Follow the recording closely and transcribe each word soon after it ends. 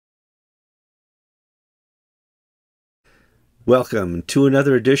Welcome to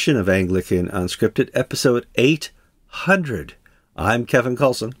another edition of Anglican Unscripted, episode 800. I'm Kevin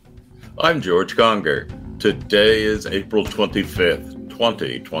Coulson. I'm George Conger. Today is April 25th,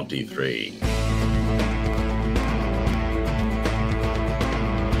 2023.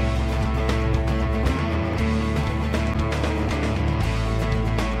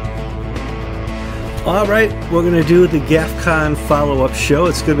 All right, we're going to do the GAFCON follow-up show.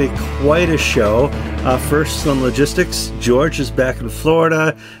 It's going to be quite a show. First, some logistics. George is back in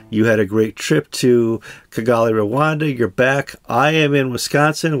Florida. You had a great trip to Kigali, Rwanda. You're back. I am in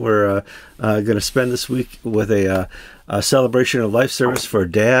Wisconsin. We're going to spend this week with a celebration of life service for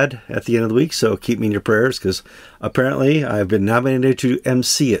Dad at the end of the week. So keep me in your prayers because apparently I've been nominated to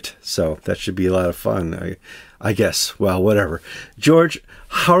MC it. So that should be a lot of fun, I guess. Well, whatever. George,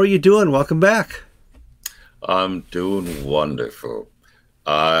 how are you doing? Welcome back. I'm doing wonderful.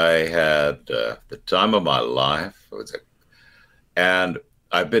 I had the time of my life. And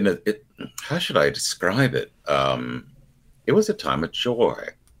I've been, how should I describe it? It was a time of joy,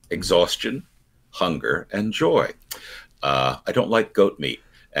 exhaustion, hunger, and joy. I don't like goat meat.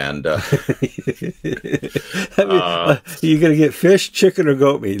 And I mean, you gonna get fish, chicken, or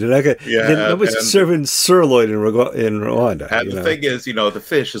goat meat? Nobody's serving sirloin in Rwanda. And the thing is, the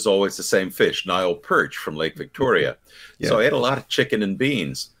fish is always the same fish, Nile perch from Lake Victoria. Yeah. So I ate a lot of chicken and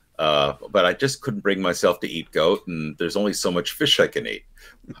beans, but I just couldn't bring myself to eat goat, and there's only so much fish I can eat.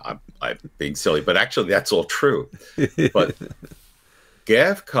 I'm being silly, but actually that's all true. But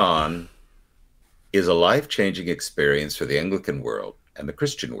GAFCON is a life-changing experience for the Anglican world and the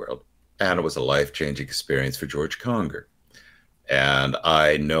Christian world, and it was a life-changing experience for George Conger. And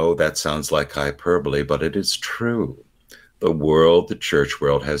I know that sounds like hyperbole, but it is true. The world, the church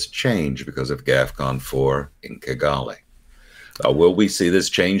world, has changed because of GAFCON 4 in Kigali. Will we see this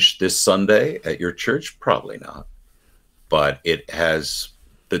change this Sunday at your church? Probably not. But it has,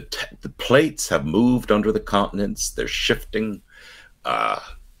 the plates have moved under the continents. They're shifting.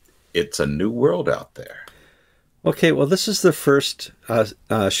 It's a new world out there. Okay, well, this is the first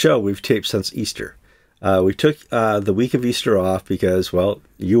show we've taped since Easter. We took the week of Easter off because, well,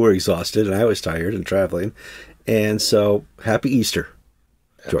 you were exhausted and I was tired and traveling. And so, happy Easter,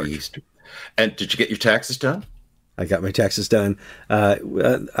 George. Happy Easter. And did you get your taxes done? I got my taxes done.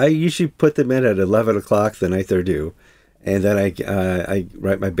 I usually put them in at 11 o'clock the night they're due. And then I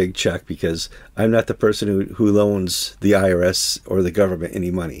write my big check because I'm not the person who loans the IRS or the government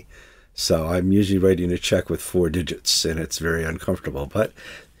any money. So I'm usually writing a check with 4 digits, and it's very uncomfortable. But,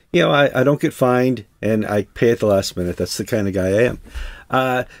 I don't get fined, and I pay at the last minute. That's the kind of guy I am.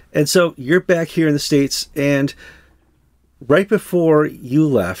 And so you're back here in the States, and right before you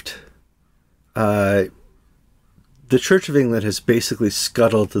left, the Church of England has basically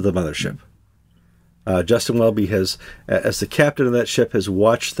scuttled to the mothership. Justin Welby has, as the captain of that ship, has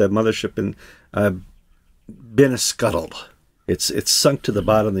watched the mothership and been scuttled. It's sunk to the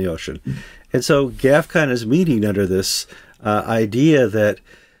bottom of the ocean. And so GAFCON is meeting under this idea that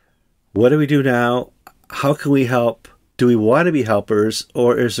what do we do now? How can we help? Do we want to be helpers?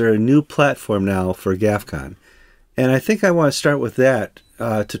 Or is there a new platform now for GAFCON? And I think I want to start with that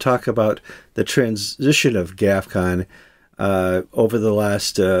to talk about the transition of GAFCON over the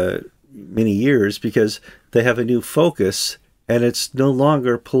last many years because they have a new focus and it's no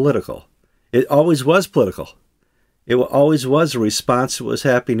longer political. It always was political. It always was a response to what was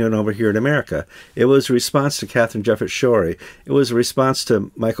happening over here in America. It was a response to Catherine Jefferts Schori. It was a response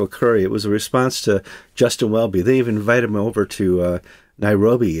to Michael Curry. It was a response to Justin Welby. They even invited him over to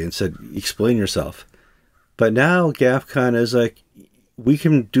Nairobi and said, explain yourself. But now GAFCON is like, we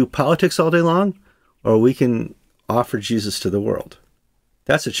can do politics all day long, or we can offer Jesus to the world.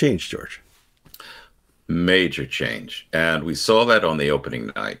 That's a change, George. Major change. And we saw that on the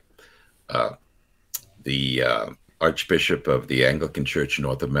opening night. The Archbishop of the Anglican Church in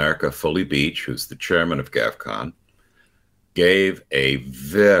North America, Foley Beach, who's the chairman of GAFCON, gave a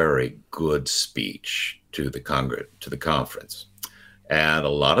very good speech to the conference. And a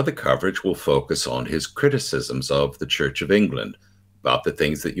lot of the coverage will focus on his criticisms of the Church of England about the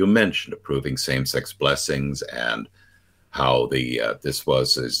things that you mentioned, approving same-sex blessings and how this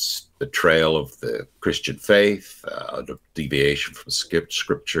was his betrayal of the Christian faith, the deviation from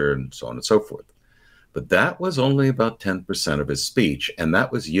scripture, and so on and so forth. But that was only about 10% of his speech, and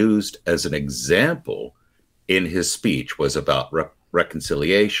that was used as an example in his speech, was about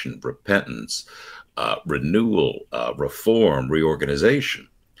reconciliation, repentance, renewal, reform, reorganization.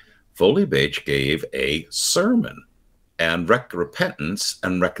 Foley Beach gave a sermon, and repentance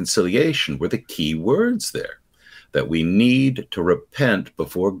and reconciliation were the key words there, that we need to repent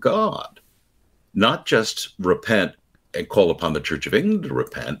before God, not just repent and call upon the Church of England to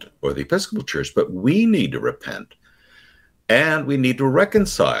repent, or the Episcopal Church, but we need to repent. And we need to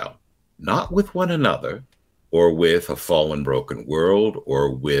reconcile, not with one another, or with a fallen, broken world,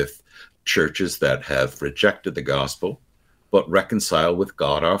 or with churches that have rejected the gospel, but reconcile with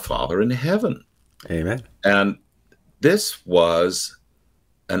God our Father in heaven. Amen. And this was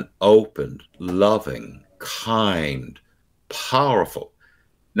an open, loving, kind, powerful.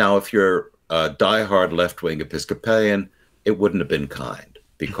 Now, if you're a diehard left-wing Episcopalian, it wouldn't have been kind,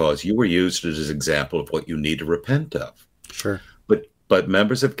 because you were used as an example of what you need to repent of. Sure. But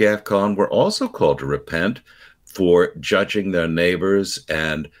members of GAFCON were also called to repent for judging their neighbors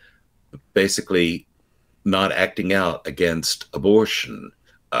and basically not acting out against abortion,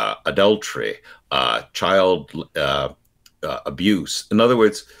 adultery, child abuse. In other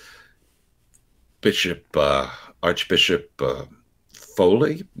words, Archbishop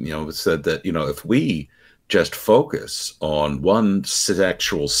Foley, said that, if we just focus on one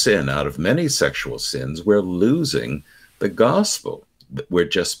sexual sin out of many sexual sins, we're losing the gospel. We're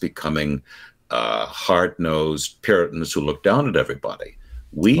just becoming hard-nosed Puritans who look down at everybody.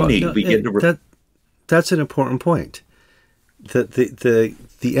 That's an important point. The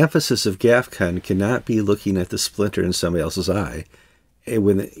emphasis of GAFCON cannot be looking at the splinter in somebody else's eye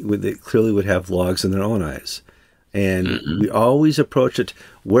when they clearly would have logs in their own eyes. And we always approach it,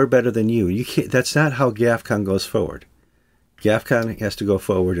 we're better than you. You can't. That's not how GAFCON goes forward. GAFCON has to go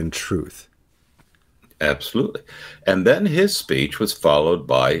forward in truth. Absolutely. And then his speech was followed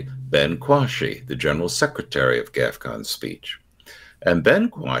by Ben Quashie, the General Secretary of GAFCON's speech. And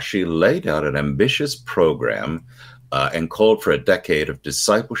Ben Quashie laid out an ambitious program and called for a decade of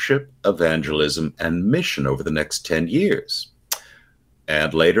discipleship, evangelism, and mission over the next 10 years.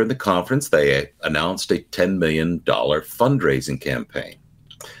 And later in the conference, they announced a $10 million fundraising campaign.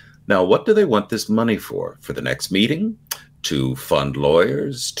 Now, what do they want this money for? For the next meeting? To fund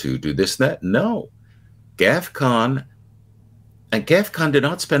lawyers? To do this and that? No. GAFCON did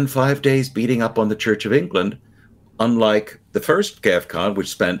not spend 5 days beating up on the Church of England, unlike the first GAFCON, which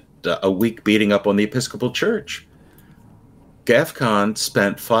spent a week beating up on the Episcopal Church. GAFCON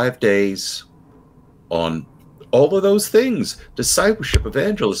spent 5 days on all of those things: discipleship,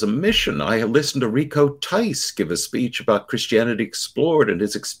 evangelism, mission. I have listened to Rico Tice give a speech about Christianity Explored and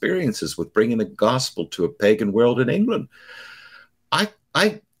his experiences with bringing the gospel to a pagan world in England.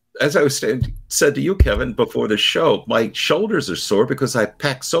 As I said to you, Kevin, before the show, my shoulders are sore because I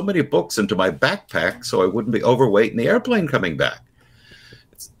packed so many books into my backpack so I wouldn't be overweight in the airplane coming back.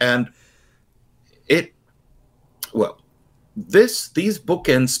 And these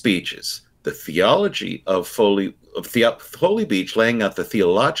bookend speeches, the theology of Foley Beach laying out the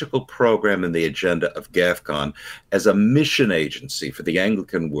theological program and the agenda of GAFCON as a mission agency for the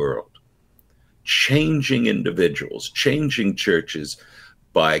Anglican world, changing individuals, changing churches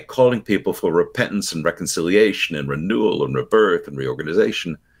by calling people for repentance and reconciliation and renewal and rebirth and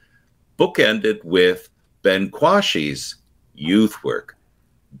reorganization, bookended with Ben Quashie's youth work,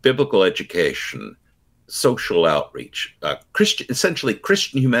 biblical education, social outreach, essentially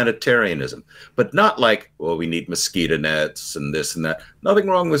Christian humanitarianism, but not like, well, we need mosquito nets and this and that. Nothing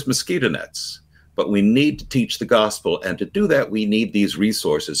wrong with mosquito nets, but we need to teach the gospel. And to do that, we need these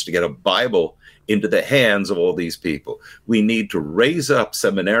resources to get a Bible into the hands of all these people. We need to raise up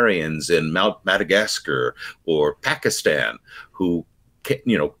seminarians in Madagascar or Pakistan who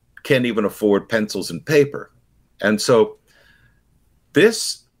can't even afford pencils and paper. And so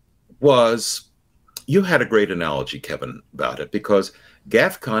you had a great analogy, Kevin, about it, because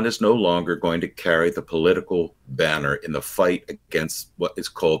GAFCON is no longer going to carry the political banner in the fight against what is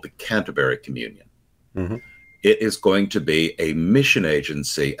called the Canterbury Communion. Mm-hmm. It is going to be a mission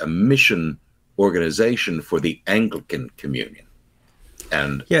agency, a mission organization for the Anglican Communion.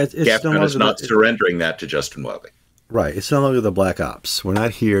 And GAFCON is not surrendering that to Justin Welby. Right. It's no longer the Black Ops. We're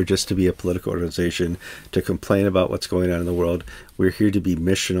not here just to be a political organization to complain about what's going on in the world. We're here to be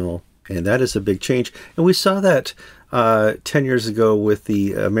missional. And that is a big change. And we saw that 10 years ago with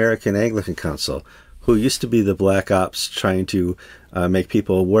the American Anglican Council, who used to be the Black Ops trying to make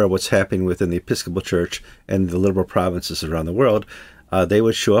people aware of what's happening within the Episcopal Church and the liberal provinces around the world. They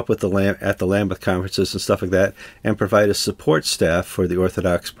would show up at the Lambeth conferences and stuff like that and provide a support staff for the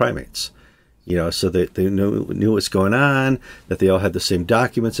Orthodox primates. So that they knew what's going on, that they all had the same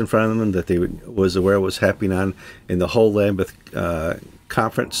documents in front of them, that they was aware of what's happening in the whole Lambeth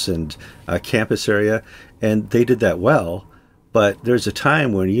conference and campus area. And they did that well. But there's a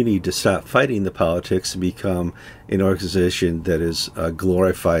time when you need to stop fighting the politics and become an organization that is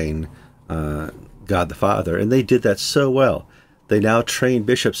glorifying God the Father. And they did that so well. They now train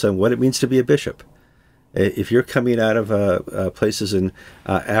bishops on what it means to be a bishop. If you're coming out of places in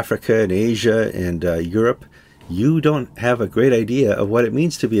Africa and Asia and Europe, you don't have a great idea of what it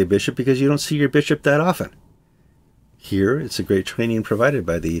means to be a bishop because you don't see your bishop that often. Here, it's a great training provided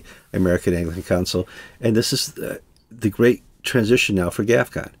by the American Anglican Council, and this is the great transition now for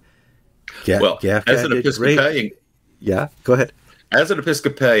GAFCON. Well, GAFCON as an Episcopalian, yeah, go ahead. As an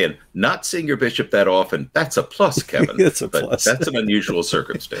Episcopalian, not seeing your bishop that often, that's a plus, Kevin. It's a plus. That's an unusual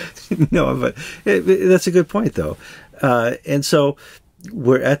circumstance. No, but that's a good point, though. And so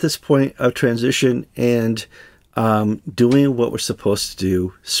we're at this point of transition and doing what we're supposed to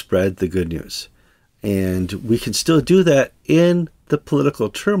do, spread the good news. And we can still do that in the political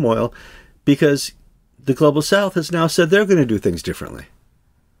turmoil because the Global South has now said they're going to do things differently.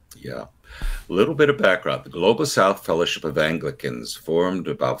 Yeah. A little bit of background. The Global South Fellowship of Anglicans formed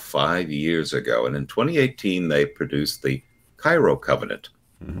about 5 years ago, and in 2018 they produced the Cairo Covenant.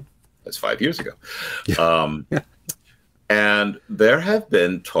 Mm-hmm. That's 5 years ago. Yeah. And there have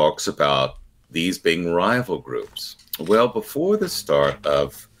been talks about these being rival groups. Well, before the start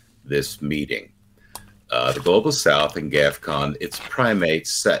of this meeting, the Global South and GAFCON, its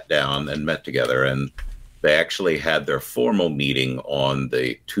primates sat down and met together, and they actually had their formal meeting on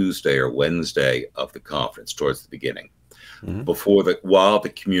the Tuesday or Wednesday of the conference towards the beginning, while the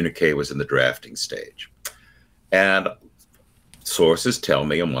communique was in the drafting stage. And sources tell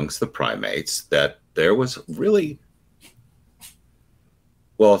me amongst the primates that there was really,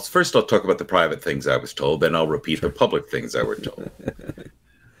 well, first I'll talk about the private things I was told, then I'll repeat the public things I were told.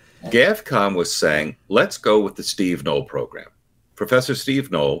 GAFCON was saying, let's go with the Steve Knoll program. Professor Steve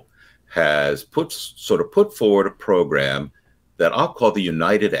Knoll has put forward a program that I'll call the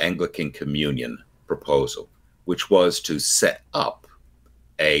United Anglican Communion proposal, which was to set up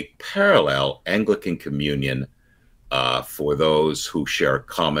a parallel Anglican communion for those who share a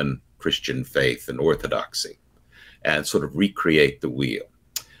common Christian faith and orthodoxy, and sort of recreate the wheel,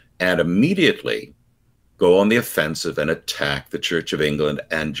 and immediately go on the offensive and attack the Church of England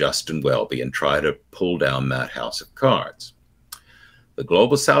and Justin Welby and try to pull down that house of cards. The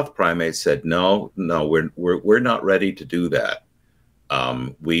Global South primates said, no, we're not ready to do that.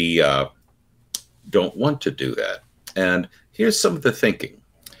 We don't want to do that. And here's some of the thinking.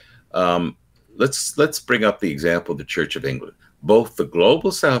 Let's bring up the example of the Church of England. Both the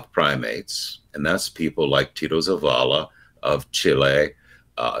Global South primates, and that's people like Tito Zavala of Chile,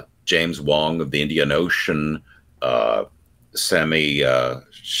 James Wong of the Indian Ocean, Sami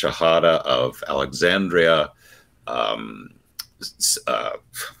Shahada of Alexandria,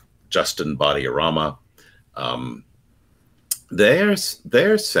 Justin Badiarama,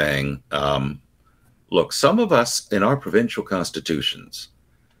 they're saying, look, some of us in our provincial constitutions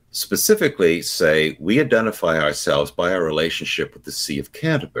specifically say we identify ourselves by our relationship with the See of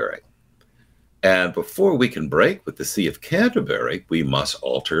Canterbury. And before we can break with the See of Canterbury, we must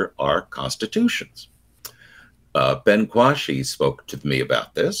alter our constitutions. Ben Kwashi spoke to me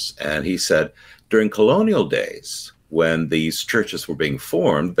about this, and he said, during colonial days, when these churches were being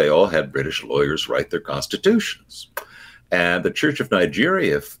formed, they all had British lawyers write their constitutions. And the Church of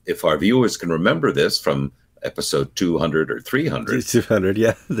Nigeria, if our viewers can remember this from episode 200 or 300. 200,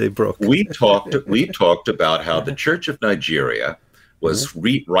 yeah, they broke. We talked about how the Church of Nigeria was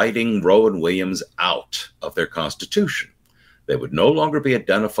rewriting Rowan Williams out of their constitution. They would no longer be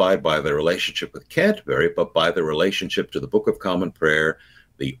identified by their relationship with Canterbury, but by their relationship to the Book of Common Prayer,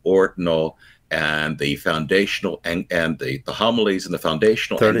 the ordinal, and the foundational, and the homilies and the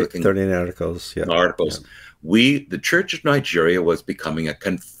foundational 13 articles. Yeah. Articles. Yeah. The Church of Nigeria was becoming a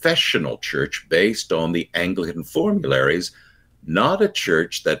confessional church based on the Anglican formularies, not a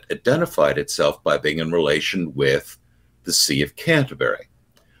church that identified itself by being in relation with the See of Canterbury.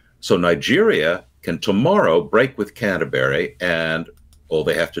 So Nigeria can tomorrow break with Canterbury, and all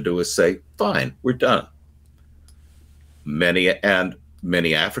they have to do is say, fine, we're done. Many other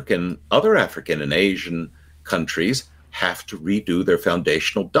African and Asian countries have to redo their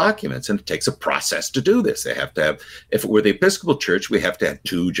foundational documents, and it takes a process to do this. They have to have, if it were the Episcopal Church, we have to have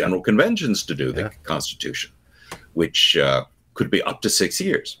 2 general conventions to do the Constitution, which could be up to 6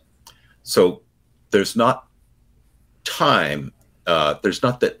 years. So there's not time, there's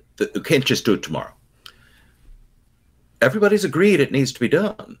not that you can't just do it tomorrow. Everybody's agreed it needs to be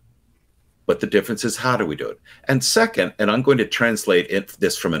done, but the difference is how do we do it? And second, and I'm going to translate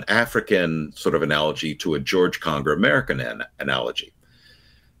this from an African sort of analogy to a George Conger American analogy.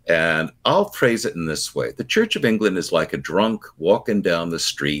 And I'll phrase it in this way. The Church of England is like a drunk walking down the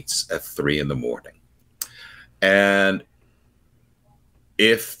streets at 3 a.m. And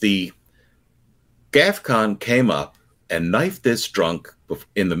if the GAFCON came up and knifed this drunk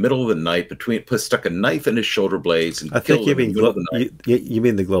in the middle of the night, stuck a knife in his shoulder blades and I killed think you him in mean the middle of the night. you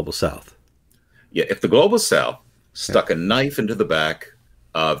mean the global South. Yeah, if the global South stuck a knife into the back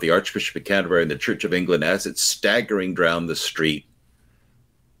of the Archbishop of Canterbury and the Church of England as it's staggering down the street,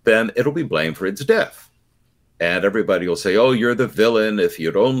 then it'll be blamed for its death. And everybody will say, oh, you're the villain. If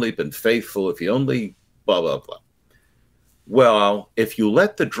you'd only been faithful, if you only blah, blah, blah. Well, if you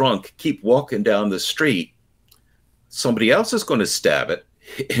let the drunk keep walking down the street, somebody else is going to stab it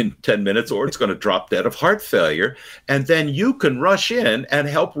in 10 minutes, or it's going to drop dead of heart failure. And then you can rush in and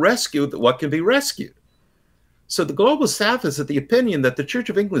help rescue what can be rescued. So the global South is of the opinion that the Church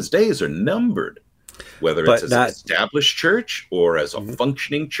of England's days are numbered, whether it's as an established church or as a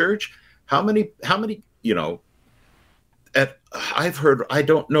functioning church. How many, I've heard, I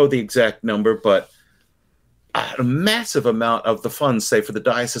don't know the exact number, but a massive amount of the funds, say for the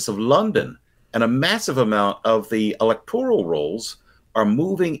Diocese of London, and a massive amount of the electoral rolls are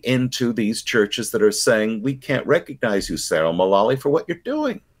moving into these churches that are saying, we can't recognize you, Sarah Mullally, for what you're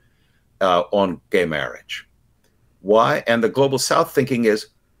doing on gay marriage. Why? And the global South thinking is,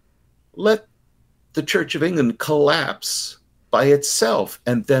 let the Church of England collapse by itself,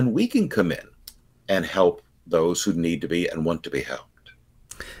 and then we can come in and help those who need to be and want to be helped.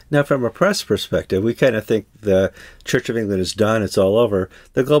 Now, from a press perspective, we kind of think the Church of England is done, it's all over.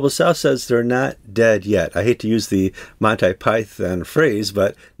 The Global South says they're not dead yet. I hate to use the Monty Python phrase,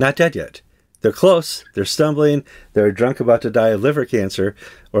 but not dead yet. They're close, they're stumbling, they're drunk about to die of liver cancer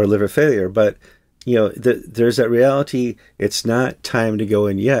or liver failure, but there's that reality, it's not time to go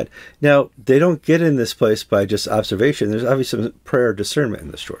in yet. Now, they don't get in this place by just observation. There's obviously some prayer discernment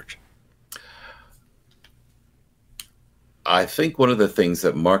in this church. I think one of the things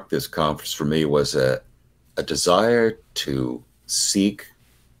that marked this conference for me was a desire to seek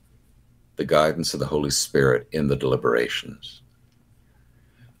the guidance of the Holy Spirit in the deliberations.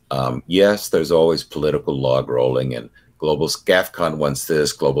 Yes, there's always political log rolling, and GAFCON wants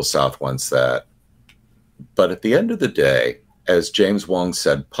this, Global South wants that. But at the end of the day, as James Wong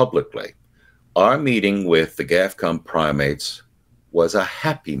said publicly, our meeting with the GAFCON primates was a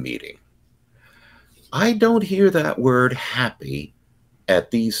happy meeting. I don't hear that word happy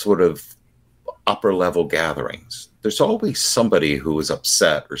at these sort of upper level gatherings. There's always somebody who is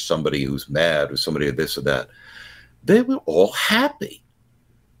upset or somebody who's mad or somebody this or that. They were all happy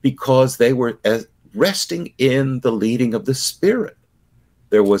because they were resting in the leading of the Spirit.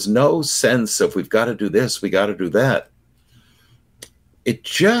 There was no sense of we've got to do this, we got to do that.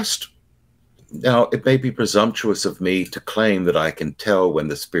 Now it may be presumptuous of me to claim that I can tell when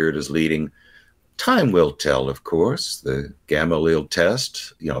the Spirit is leading. Time will tell, of course. The Gamaliel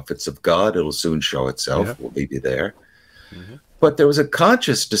test, if it's of God, it'll soon show itself. Yeah. We'll leave you there. Mm-hmm. But there was a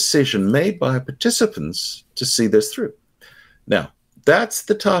conscious decision made by participants to see this through. Now, that's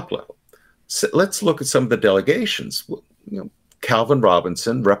the top level. So let's look at some of the delegations. Calvin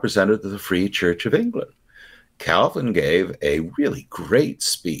Robinson represented the Free Church of England. Calvin gave a really great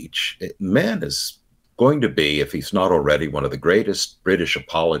speech. Man is going to be, if he's not already, one of the greatest British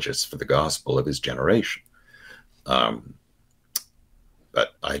apologists for the gospel of his generation. But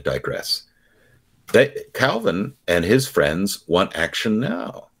I digress. Calvin and his friends want action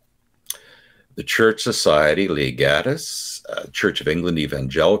now. The Church Society Legatus, Church of England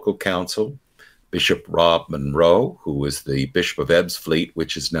Evangelical Council, Bishop Rob Monroe, who was the Bishop of Ebbsfleet,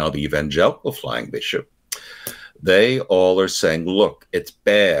 which is now the Evangelical Flying Bishop, they all are saying, look, it's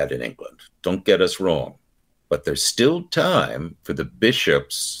bad in England. Don't get us wrong. But there's still time for the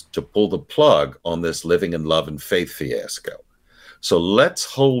bishops to pull the plug on this living in love and faith fiasco. So let's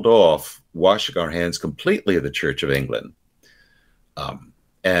hold off washing our hands completely of the Church of England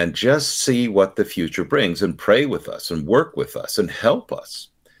and just see what the future brings and pray with us and work with us and help us.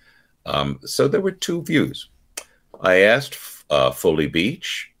 So there were two views. I asked Foley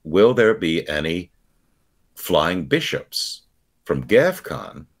Beach, will there be any flying bishops from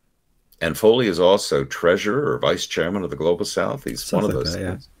GAFCON? And Foley is also treasurer or vice chairman of the Global South. He's one of those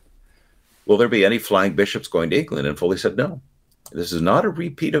things. Yeah. Will there be any flying bishops going to England? And Foley said, no. This is not a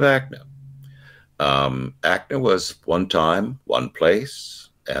repeat of ACNA. ACNA was one time, one place,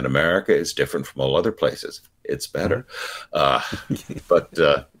 and America is different from all other places. It's better.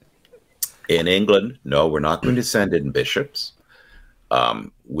 But in England, no, we're not going to send in bishops.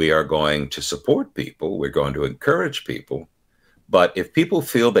 We are going to support people. We're going to encourage people. But if people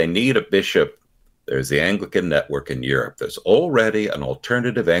feel they need a bishop, there's the Anglican network in Europe. There's already an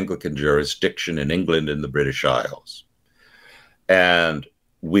alternative Anglican jurisdiction in England and the British Isles. And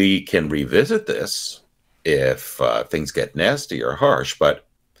we can revisit this if things get nasty or harsh, but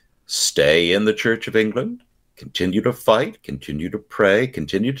stay in the Church of England, Continue to fight, continue to pray,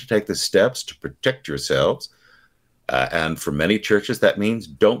 continue to take the steps to protect yourselves. And for many churches, that means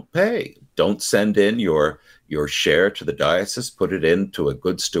don't pay. Don't send in your share to the diocese. Put it into a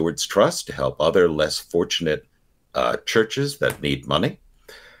good steward's trust to help other less fortunate churches that need money.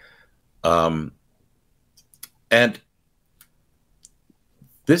 And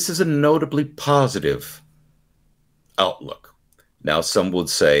this is a notably positive outlook. Now, some would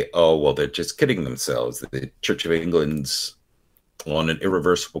say, oh, well, they're just kidding themselves. The Church of England's on an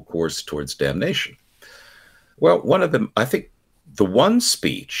irreversible course towards damnation. Well, one of them, I think the one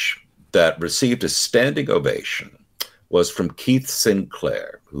speech that received a standing ovation was from Keith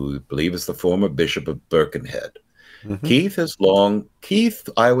Sinclair, who I believe is the former Bishop of Birkenhead. Mm-hmm. Keith,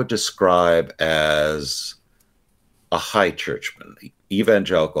 I would describe as a high churchman,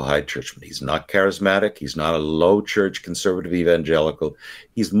 evangelical high churchman. He's not charismatic. He's not a low church conservative evangelical.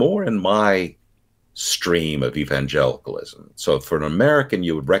 He's more in my stream of evangelicalism. So for an American,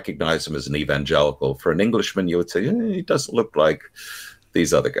 you would recognize him as an evangelical. For an Englishman, you would say, he doesn't look like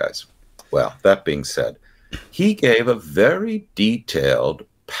these other guys. Well, that being said, he gave a very detailed,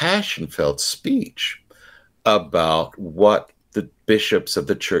 passion-felt speech about what the bishops of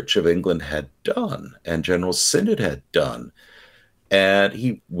the Church of England had done and General Synod had done. And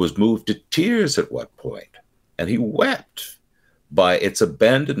he was moved to tears at one point, and he wept by its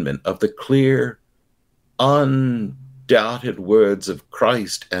abandonment of the clear, undoubted words of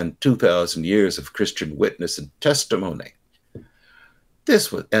Christ and 2,000 years of Christian witness and testimony.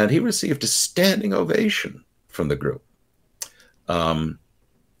 And he received a standing ovation from the group.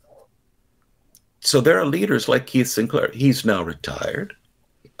 So there are leaders like Keith Sinclair. He's now retired.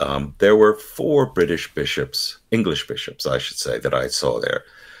 There were 4 British bishops, English bishops, I should say, that I saw there.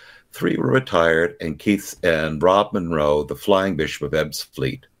 3 were retired, and Rob Monroe, the flying bishop of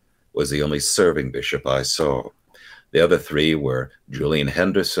Ebbsfleet, was the only serving bishop I saw. The other 3 were Julian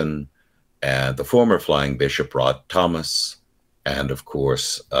Henderson and the former flying bishop Rod Thomas, and of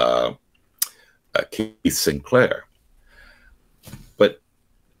course Keith Sinclair. But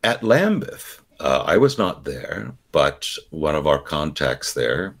at Lambeth, I was not there, but one of our contacts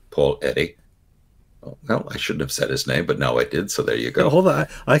there, Paul Eddy, well, I shouldn't have said his name, but now I did, so there you go. No, hold on,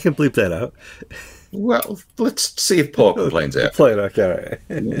 I can bleep that out. Well, let's see if Paul complains after. Play it, okay.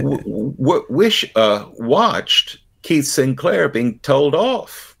 Watched Keith Sinclair being told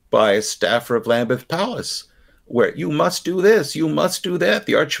off by a staffer of Lambeth Palace, where you must do this, you must do that.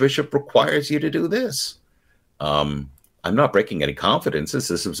 The Archbishop requires you to do this. I'm not breaking any confidences.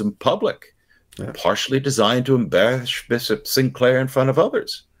 This was in public, partially designed to embarrass Bishop Sinclair in front of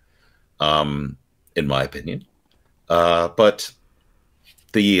others, in my opinion. But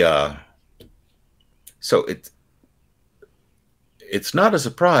the so it's not a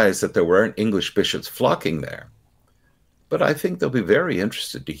surprise that there weren't English bishops flocking there. But I think they'll be very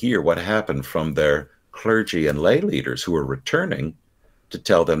interested to hear what happened from their clergy and lay leaders who are returning to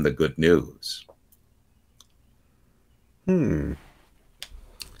tell them the good news.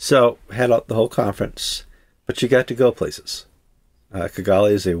 So, had out the whole conference, but you got to go places.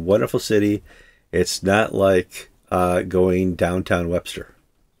 Kigali is a wonderful city. It's not like going downtown Webster.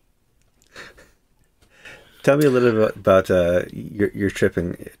 Tell me a little bit about your trip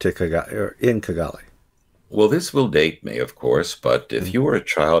in Kigali. Well, this will date me, of course, but if you were a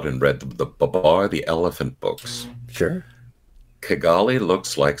child and read the Babar the Elephant books, sure, Kigali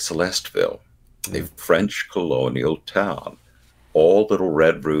looks like Celesteville, a French colonial town. All little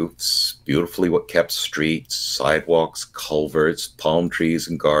red roofs, beautifully kept streets, sidewalks, culverts, palm trees,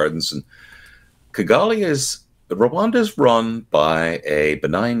 and gardens. And Rwanda is run by a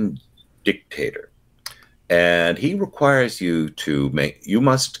benign dictator. And he requires you to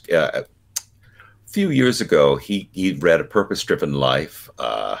a few years ago, he read A Purpose-Driven Life.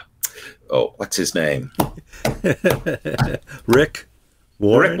 What's his name? Rick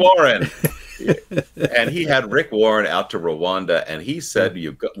Warren. Rick Warren. And he had Rick Warren out to Rwanda, and he said,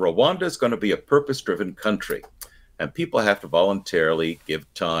 Rwanda is going to be a purpose-driven country, and people have to voluntarily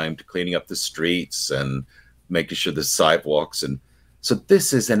give time to cleaning up the streets and making sure the sidewalks. And so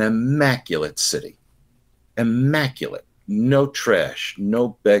this is an immaculate city. Immaculate. No trash,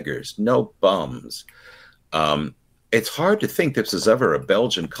 no beggars, no bums. It's hard to think this was ever a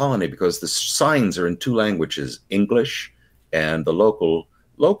Belgian colony because the signs are in 2 languages, English and the local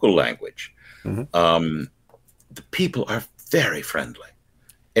language. The people are very friendly.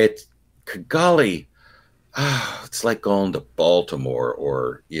 Kigali, it's like going to Baltimore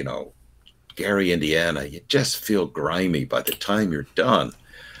or, Gary, Indiana. You just feel grimy by the time you're done.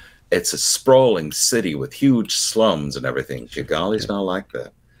 It's a sprawling city with huge slums and everything. Kigali's not like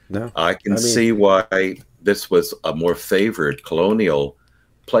that. No, I can see why this was a more favored colonial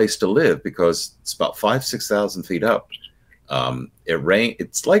place to live because it's about 6,000 feet up.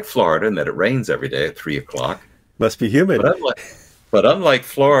 It's like Florida in that it rains every day at 3 o'clock. Must be humid. But unlike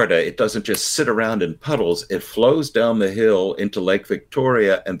Florida, it doesn't just sit around in puddles. It flows down the hill into Lake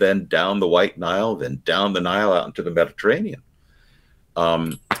Victoria and then down the White Nile, then down the Nile out into the Mediterranean.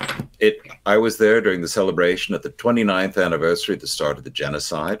 I was there during the celebration of the 29th anniversary of the start of the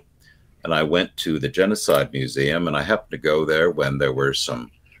genocide. And I went to the Genocide Museum, and I happened to go there when there were some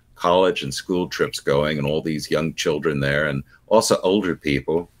college and school trips going and all these young children there and also older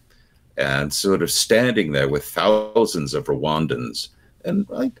people, and sort of standing there with thousands of Rwandans. And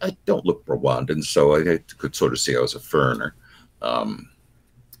I don't look Rwandan, so I could sort of see I was a foreigner. I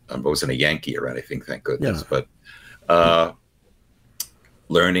wasn't a Yankee or anything, thank goodness. Yeah. But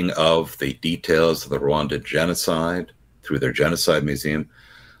learning of the details of the Rwandan genocide through their Genocide Museum.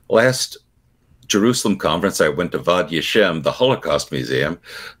 Last Jerusalem conference, I went to Vad Yeshem, the Holocaust Museum.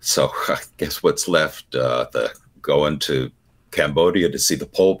 So I guess what's left, going to Cambodia to see the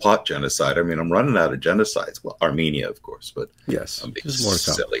Pol Pot genocide. I mean, I'm running out of genocides. Well, Armenia, of course, but yes, I'm being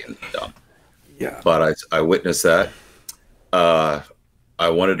silly and dumb. Yeah. But I witnessed that. I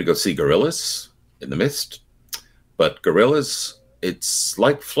wanted to go see gorillas in the mist, but gorillas, it's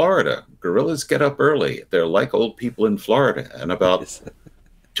like Florida. Gorillas get up early. They're like old people in Florida, and about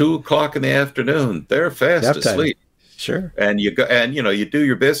 2 o'clock in the afternoon, they're fast asleep. Sure. And you go, and you do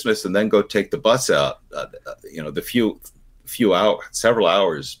your business, and then go take the bus out. The several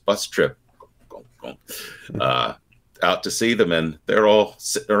hours bus trip, out to see them, and they're all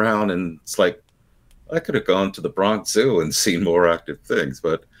sitting around, and it's like I could have gone to the Bronx Zoo and seen more active things,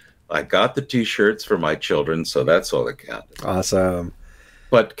 but I got the T-shirts for my children, so that's all that counted. Awesome.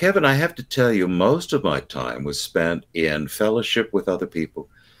 But Kevin, I have to tell you, most of my time was spent in fellowship with other people.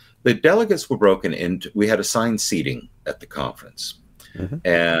 The delegates were broken into, we had assigned seating at the conference. Mm-hmm.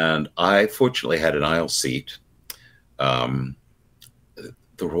 And I fortunately had an aisle seat. The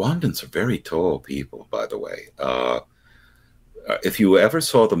Rwandans are very tall people, by the way. If you ever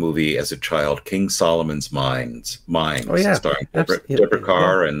saw the movie as a child, King Solomon's Mines, oh, yeah. starring Deborah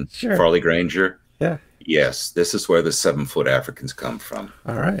Carr and Farley Granger. Yeah. Yes, this is where the 7-foot Africans come from.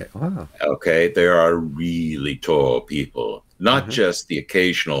 All right. Wow. Okay, they are really tall people. Not just the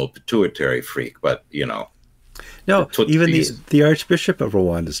occasional pituitary freak, but, No, even the Archbishop of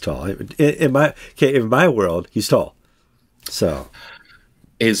Rwanda is tall. In my world, he's tall. So,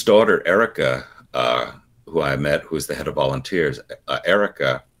 his daughter, Erica, who I met, who is the head of volunteers,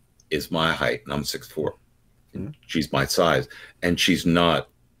 Erica is my height, and I'm 6'4". Mm-hmm. She's my size, and she's not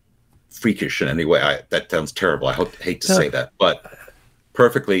freakish in any way. That sounds terrible. I hate to say that, but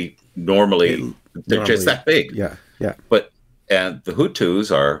perfectly normally, they're just that big. Yeah, yeah. And the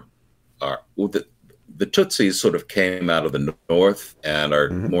Hutus are the Tutsis sort of came out of the north and are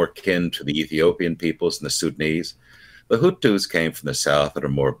more kin to the Ethiopian peoples and the Sudanese. The Hutus came from the south and are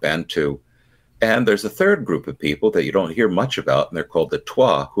more Bantu. And there's a third group of people that you don't hear much about, and they're called the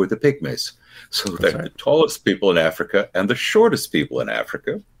Twa, who are the Pygmies. So they're the tallest people in Africa and the shortest people in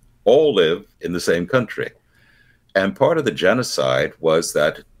Africa, all live in the same country. And part of the genocide was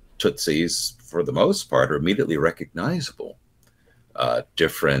that Tutsis, for the most part, are immediately recognizable.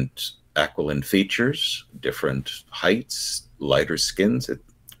 Different aquiline features, different heights, lighter skins.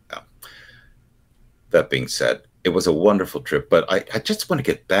 That being said, it was a wonderful trip, but I just want to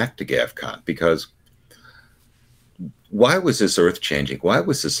get back to GAFCON, because why was this earth changing? Why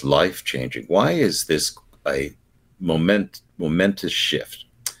was this life changing? Why is this a momentous shift?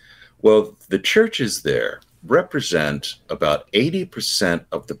 Well, the churches there represent about 80%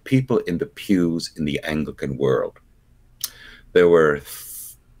 of the people in the pews in the Anglican world. There were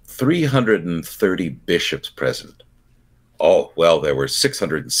 330 bishops present. Oh, well, there were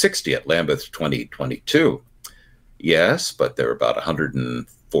 660 at Lambeth 2022. Yes, but there were about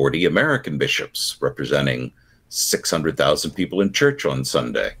 140 American bishops representing 600,000 people in church on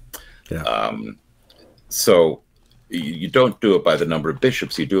Sunday. Yeah. So you don't do it by the number of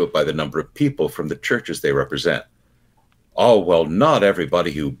bishops, you do it by the number of people from the churches they represent. Oh, well, not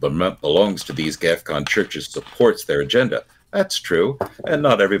everybody who belongs to these GAFCON churches supports their agenda. That's true. And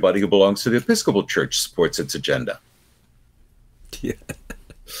not everybody who belongs to the Episcopal Church supports its agenda. Yeah.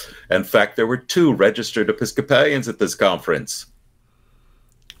 In fact, there were 2 registered Episcopalians at this conference.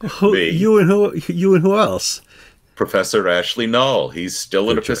 You and who else? Professor Ashley Null. He's still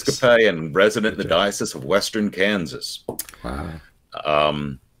an Episcopalian, resident in the Diocese of Western Kansas.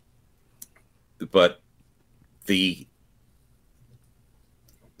 Wow. But the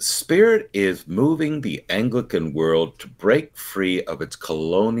Spirit is moving the Anglican world to break free of its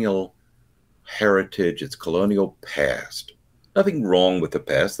colonial heritage, its colonial past. Nothing wrong with the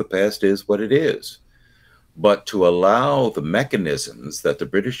past. The past is what it is. But to allow the mechanisms that the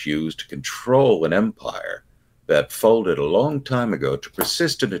British used to control an empire that folded a long time ago to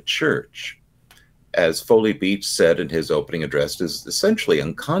persist in a church, as Foley Beach said in his opening address, is essentially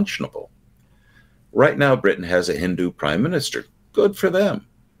unconscionable. Right now, Britain has a Hindu prime minister. Good for them.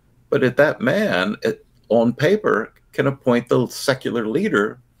 But that man, on paper, can appoint the secular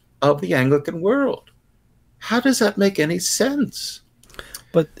leader of the Anglican world. How does that make any sense?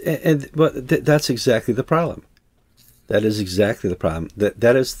 But that's exactly the problem. That is exactly the problem.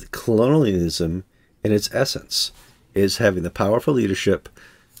 That is colonialism in its essence, is having the powerful leadership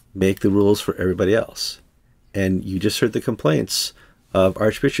make the rules for everybody else. And you just heard the complaints of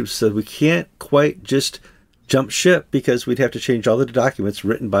archbishops said we can't quite just jump ship because we'd have to change all the documents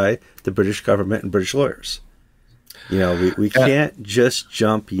written by the British government and British lawyers. You know, we can't just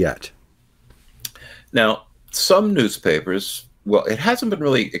jump yet. Now, some newspapers, well, it hasn't been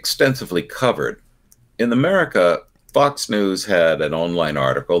really extensively covered. In America, Fox News had an online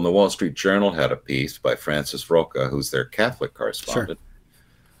article, and the Wall Street Journal had a piece by Francis Roca, who's their Catholic correspondent. Sure.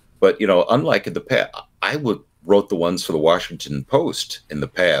 But, you know, unlike in the past, I wrote the ones for the Washington Post in the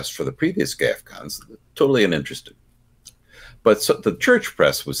past for the previous GAFCONs, totally uninterested. But so the church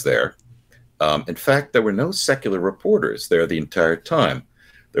press was there. In fact, there were no secular reporters there the entire time.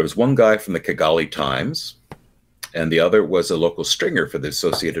 There was one guy from the Kigali Times, and the other was a local stringer for the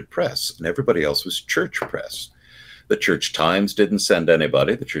Associated Press, and everybody else was church press. The Church Times didn't send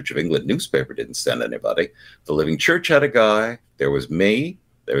anybody. The Church of England newspaper didn't send anybody. The Living Church had a guy. There was me.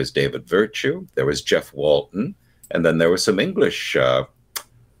 There was David Virtue. There was Jeff Walton. And then there were some English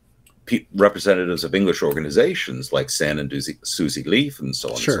representatives of English organizations like San and Susie Leaf and so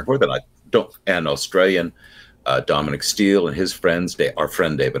on and so forth. And Australian Dominic Steele and his friends, our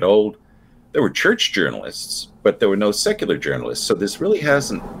friend David Old. There were church journalists, but there were no secular journalists. So this really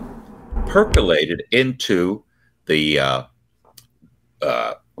hasn't percolated into the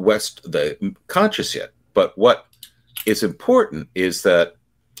the conscious yet. But what is important is that,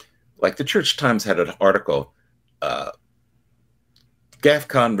 like the Church Times had an article,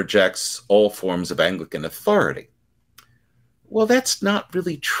 GAFCON rejects all forms of Anglican authority. Well, that's not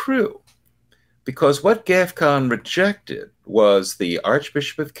really true, because what GAFCON rejected was the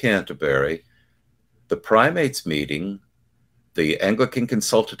Archbishop of Canterbury, the primates meeting, the Anglican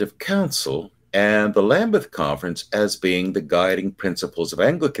Consultative Council, and the Lambeth Conference as being the guiding principles of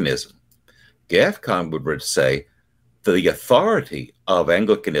Anglicanism. GAFCON would say the authority of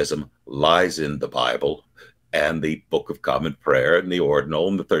Anglicanism lies in the Bible and the Book of Common Prayer and the Ordinal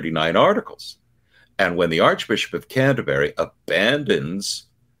and the 39 Articles. And when the Archbishop of Canterbury abandons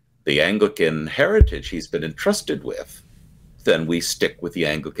the Anglican heritage he's been entrusted with, then we stick with the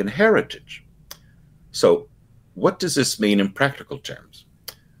Anglican heritage. So what does this mean in practical terms?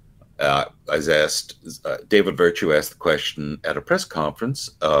 David Virtue asked the question at a press conference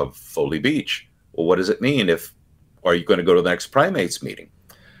of Foley Beach, well, what does it mean are you going to go to the next primates meeting?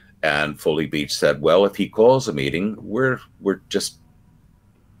 And Foley Beach said, well, if he calls a meeting, we're just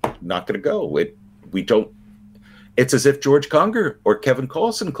not going to go. We don't. It's as if George Conger or Kevin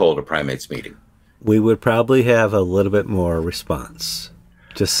Kallsen called a primates meeting. We would probably have a little bit more response.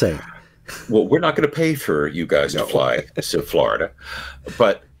 Just saying. Well, we're not going to pay for you guys to fly to Florida.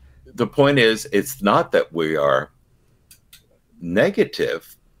 But the point is, it's not that we are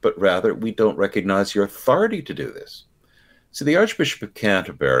negative, but rather we don't recognize your authority to do this. So the Archbishop of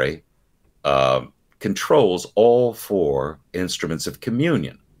Canterbury controls all four instruments of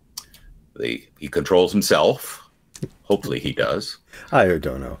communion. He controls himself. Hopefully he does. I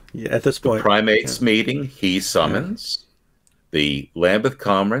don't know. At this point. The primates meeting, he summons. The Lambeth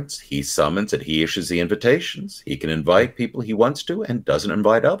Conference, he summons and he issues the invitations. He can invite people he wants to and doesn't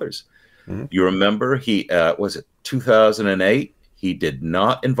invite others. Mm-hmm. You remember was it 2008? He did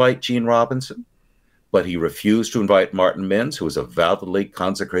not invite Gene Robinson, but he refused to invite Martin Minns, who was a validly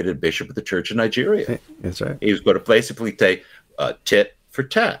consecrated bishop of the Church of Nigeria. That's right. He was going to basically take tit for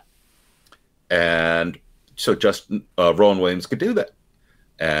tat. And so Rowan Williams could do that.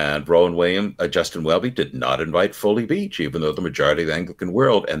 And Justin Welby did not invite Foley Beach, even though the majority of the Anglican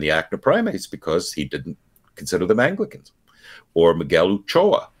world and the Acta Primates, because he didn't consider them Anglicans. Or Miguel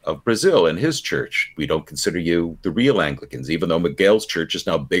Uchoa of Brazil and his church. We don't consider you the real Anglicans, even though Miguel's church is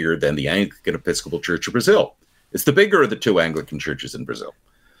now bigger than the Anglican Episcopal Church of Brazil. It's the bigger of the two Anglican churches in Brazil.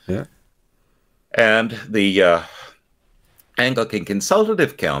 Yeah. And the Anglican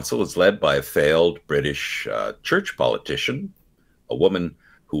Consultative Council is led by a failed British church politician, a woman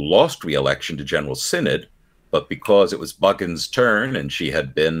who lost re-election to General Synod, but because it was Buchan's turn and she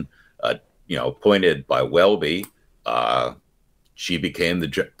had been appointed by Welby. She became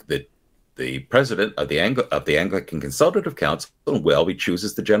the president of the Anglican Consultative Council, and Welby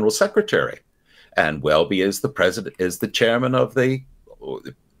chooses the general secretary, and Welby is the chairman of the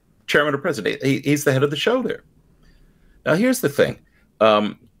chairman or president. He's the head of the show there. Now, here's the thing: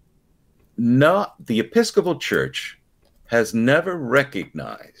 not the Episcopal Church has never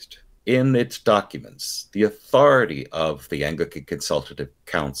recognized in its documents the authority of the Anglican Consultative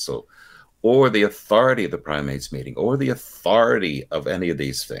Council, or the authority of the primates meeting, or the authority of any of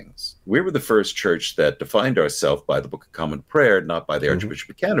these things. We were the first church that defined ourselves by the Book of Common Prayer, not by the Archbishop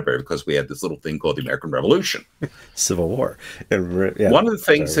of Canterbury, because we had this little thing called the American Revolution. Civil War. One of the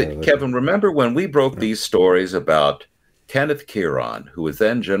things that, Kevin, remember when we broke these stories about Kenneth Kieran, who was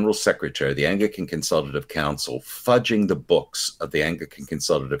then General Secretary of the Anglican Consultative Council, fudging the books of the Anglican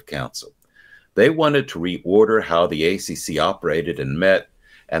Consultative Council. They wanted to reorder how the ACC operated and met,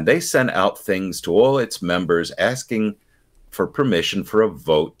 and they sent out things to all its members asking for permission for a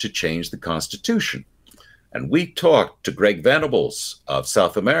vote to change the Constitution. And we talked to Greg Venables of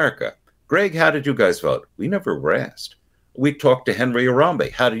South America. Greg, how did you guys vote? We never were asked. We talked to Henry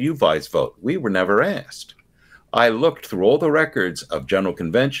Arambe. How do you guys vote? We were never asked. I looked through all the records of General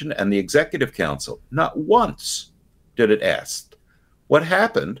Convention and the Executive Council. Not once did it ask. What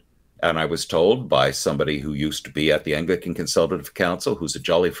happened? And I was told by somebody who used to be at the Anglican Consultative Council, who's a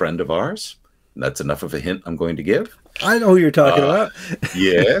jolly friend of ours, and that's enough of a hint I'm going to give. I know who you're talking about.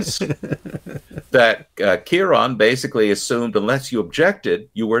 Yes. That Kieran basically assumed unless you objected,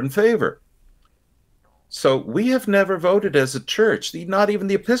 you were in favor. So we have never voted as a church. Not even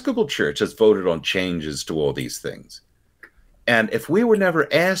the Episcopal Church has voted on changes to all these things. And if we were never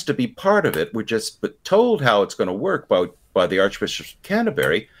asked to be part of it, we're just told how it's going to work by the Archbishop of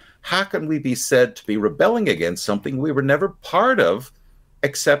Canterbury, how can we be said to be rebelling against something we were never part of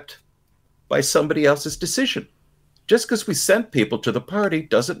except by somebody else's decision? Just because we sent people to the party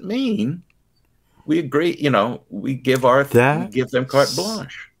doesn't mean we agree, we give them carte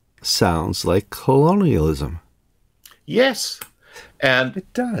blanche. Sounds like colonialism. Yes. And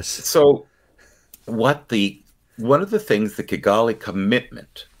it does. So one of the things the Kigali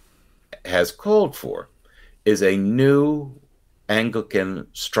Commitment has called for is a new Anglican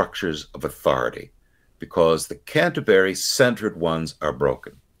structures of authority, because the Canterbury-centered ones are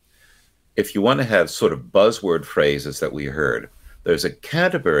broken. If you want to have sort of buzzword phrases that we heard, there's a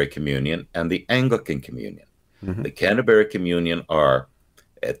Canterbury Communion and the Anglican Communion. Mm-hmm. The Canterbury Communion are,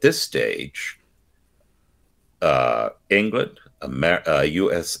 at this stage, England,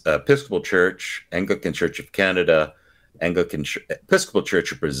 U.S. Episcopal Church, Anglican Church of Canada, Episcopal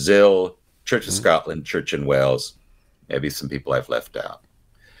Church of Brazil, Church of Scotland, Church in Wales. Maybe some people I've left out.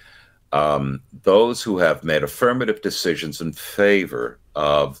 Those who have made affirmative decisions in favor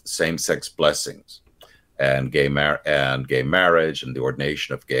of same-sex blessings and gay marriage and the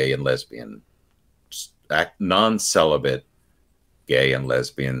ordination of gay and lesbian, non-celibate gay and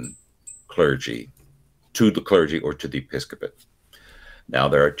lesbian clergy to the clergy or to the episcopate. Now,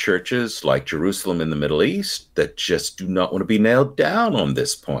 there are churches like Jerusalem in the Middle East that just do not want to be nailed down on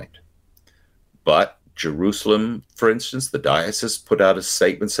this point. But Jerusalem, for instance, the diocese put out a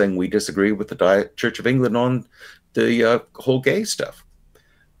statement saying we disagree with the Church of England on the whole gay stuff.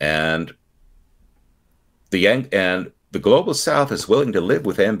 And the Global South is willing to live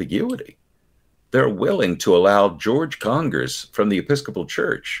with ambiguity. They're willing to allow George Congers from the Episcopal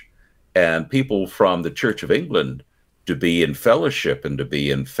Church and people from the Church of England to be in fellowship and to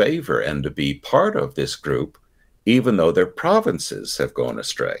be in favor and to be part of this group, even though their provinces have gone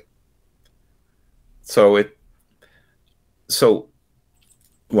astray.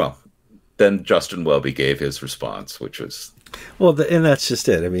 Then Justin Welby gave his response, which was... Well, and that's just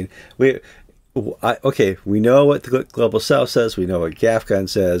it. I mean, we know what the Global South says. We know what GAFCON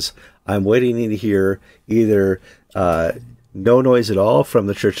says. I'm waiting to hear either no noise at all from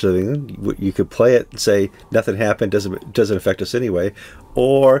the Church of England. You could play it and say nothing happened, doesn't affect us anyway.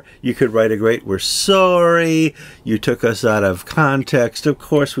 Or you could write a great, we're sorry, you took us out of context. Of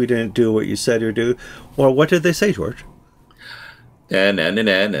course we didn't do what you said you'd do. Or what did they say, George?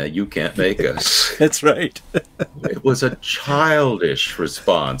 You can't make us. That's right. It was a childish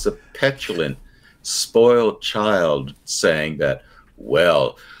response, a petulant, spoiled child saying that,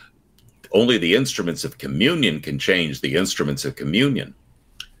 well, only the instruments of communion can change the instruments of communion.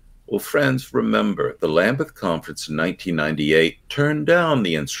 Well, friends, remember, the Lambeth Conference in 1998 turned down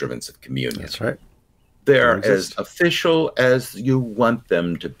the instruments of communion. That's right. They're as official as you want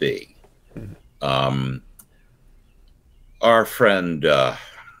them to be. Mm-hmm. Our friend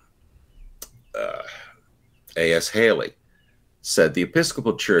A.S. Haley said the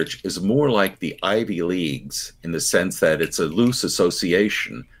Episcopal Church is more like the Ivy Leagues in the sense that it's a loose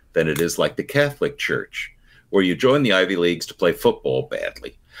association than it is like the Catholic Church, where you join the Ivy Leagues to play football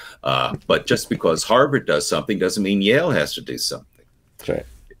badly. But just because Harvard does something doesn't mean Yale has to do something. That's right.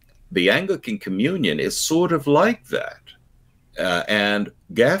 The Anglican Communion is sort of like that. And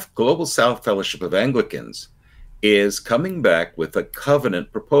Global South Fellowship of Anglicans is coming back with a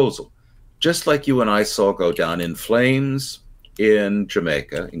covenant proposal, just like you and I saw go down in flames in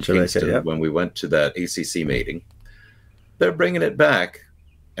Jamaica, in Kingston, yep, when we went to that ACC meeting. They're bringing it back,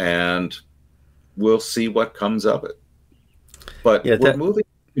 and we'll see what comes of it. But we're moving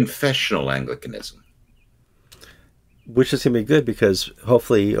to confessional Anglicanism. Which is going to be good because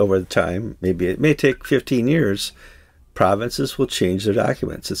hopefully over the time, maybe it may take 15 years, provinces will change their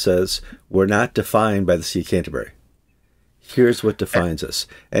documents. It says, we're not defined by the See of Canterbury. Here's what defines us.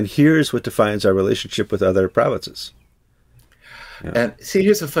 And here's what defines our relationship with other provinces. Yeah. And see,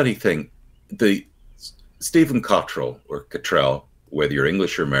 here's a funny thing. The Stephen Cottrell, or Cottrell, whether you're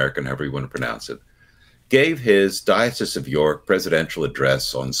English or American, however you want to pronounce it, gave his Diocese of York presidential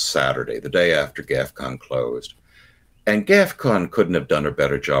address on Saturday, the day after GAFCON closed. And GAFCON couldn't have done a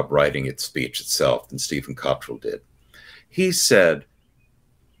better job writing its speech itself than Stephen Cottrell did. He said,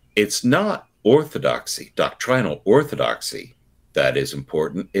 it's not orthodoxy, doctrinal orthodoxy, that is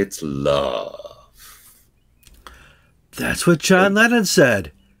important. It's love. That's what John Lennon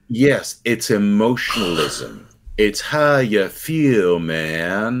said. Yes, it's emotionalism. It's how you feel,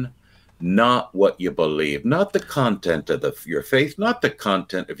 man, not what you believe, not the content of your faith, not the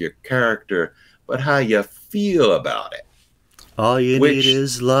content of your character, but how you feel about it. All you need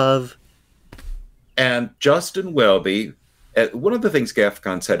is love. And Justin Welby, one of the things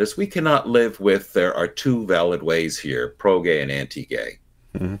GAFCON said is we cannot live with there are two valid ways here, pro-gay and anti-gay,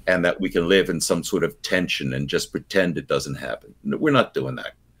 and that we can live in some sort of tension and just pretend it doesn't happen. We're not doing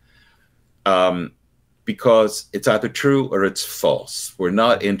that. Because it's either true or it's false. We're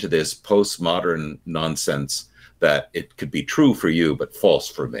not into this postmodern nonsense that it could be true for you, but false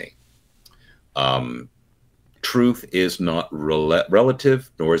for me. Truth is not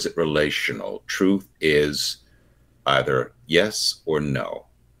relative, nor is it relational. Truth is either yes or no.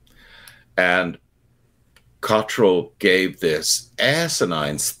 And Cottrell gave this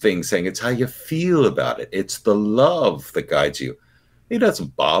asinine thing saying it's how you feel about it. It's the love that guides you. He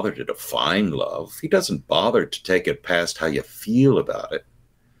doesn't bother to define love. He doesn't bother to take it past how you feel about it.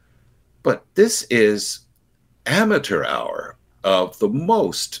 But this is amateur hour of the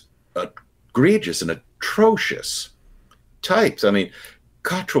most egregious and atrocious types. I mean,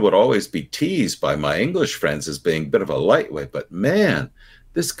 Cottrell would always be teased by my English friends as being a bit of a lightweight, but man,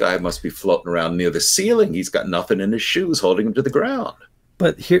 this guy must be floating around near the ceiling. He's got nothing in his shoes holding him to the ground.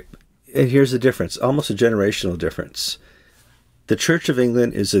 But here's the difference, almost a generational difference. The Church of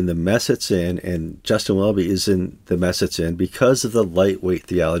England is in the mess it's in, and Justin Welby is in the mess it's in because of the lightweight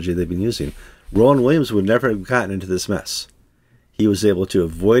theology they've been using. Rowan Williams would never have gotten into this mess. He was able to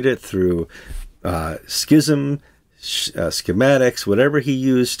avoid it through schism, schematics, whatever he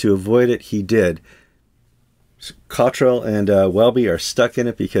used to avoid it, he did. Cottrell and Welby are stuck in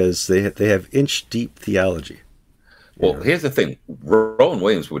it because they have inch-deep theology. Well, here's the thing. Rowan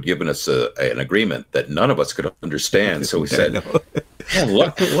Williams would have given us an agreement that none of us could understand. So we said, hey,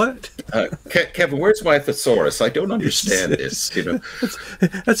 look, what? Kevin, where's my thesaurus? I don't understand this. You know,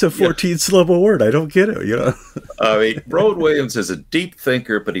 that's a 14-syllable word. I don't get it. You know, I mean, Rowan Williams is a deep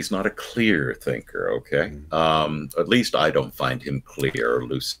thinker, but he's not a clear thinker. Okay, at least I don't find him clear or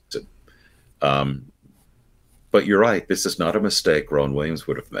lucid. But you're right. This is not a mistake Rowan Williams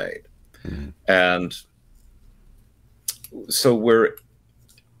would have made, and. So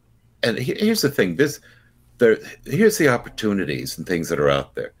here's the thing, here's the opportunities and things that are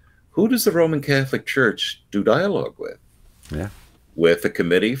out there. Who does the Roman Catholic Church do dialogue with? Yeah. With a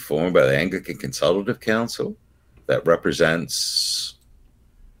committee formed by the Anglican Consultative Council that represents,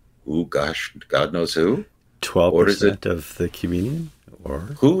 God knows who? 12% of the communion? Or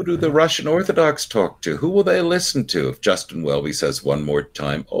who do the Russian Orthodox talk to? Who will they listen to if Justin Welby says one more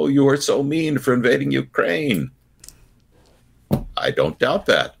time, oh, you are so mean for invading Ukraine? I don't doubt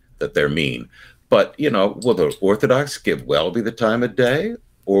that they're mean. But, you know, will the Orthodox give Welby the time of day?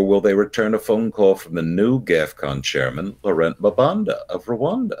 Or will they return a phone call from the new GAFCON chairman, Laurent Mabanda of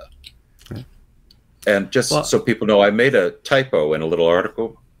Rwanda? Okay. And just so people know, I made a typo in a little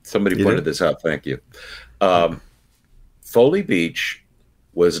article. Somebody pointed this out. Thank you. Foley Beach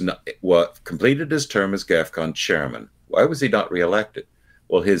completed his term as GAFCON chairman. Why was he not reelected?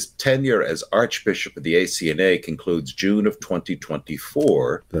 Well, his tenure as Archbishop of the ACNA concludes June of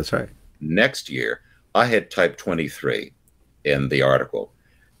 2024. That's right. Next year. I had typed 23. in the article,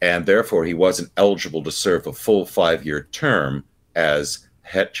 and therefore he wasn't eligible to serve a full 5-year term as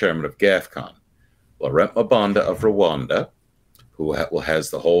head chairman of GAFCON. Laurent Mabanda of Rwanda, who has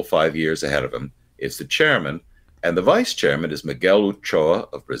the whole 5 years ahead of him, is the chairman, and the vice chairman is Miguel Ochoa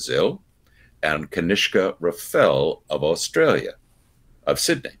of Brazil and Kanishka Rafael of Australia, of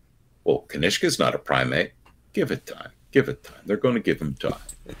Sydney. Well, Kanishka's not a primate. Give it time. Give it time. They're going to give him time.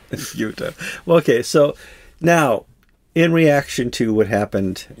 Give it time. Well, okay, so now, in reaction to what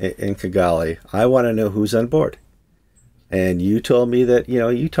happened in Kigali, I want to know who's on board. And you told me that,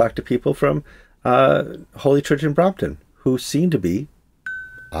 you talked to people from Holy Church in Brompton who seem to be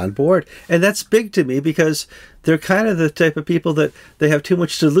on board. And that's big to me because they're kind of the type of people that they have too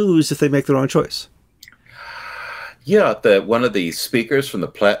much to lose if they make the wrong choice. Yeah, one of the speakers from the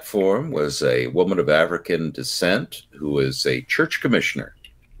platform was a woman of African descent who is a church commissioner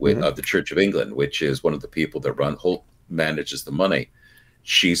of the Church of England, which is one of the people that manages the money.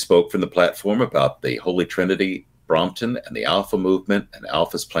 She spoke from the platform about the Holy Trinity, Brompton, and the Alpha movement, and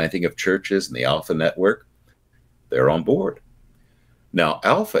Alpha's planting of churches and the Alpha network. They're on board. Now,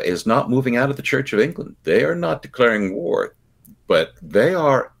 Alpha is not moving out of the Church of England. They are not declaring war, but they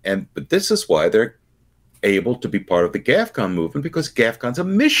are, but this is why they're able to be part of the GAFCON movement, because GAFCON's a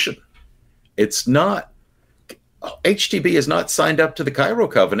mission. It's not, HTB is not signed up to the Cairo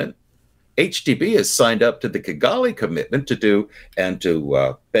Covenant. HTB is signed up to the Kigali Commitment to do, and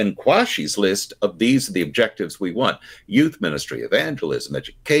to Ben Kwashi's list of these are the objectives we want: youth ministry, evangelism,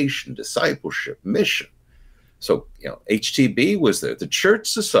 education, discipleship, mission. So, HTB was there. The Church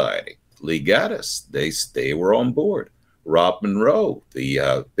Society, Legatus, they were on board. Rob Monroe,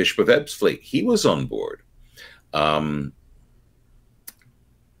 the Bishop of Ebbsfleet, he was on board.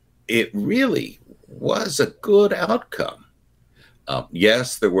 It really was a good outcome.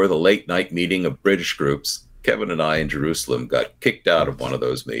 Yes, there were the late night meeting of British groups. Kevin and I in Jerusalem got kicked out of one of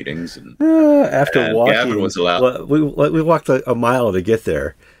those meetings. After walking, Gavin was allowed. Well, we walked a mile to get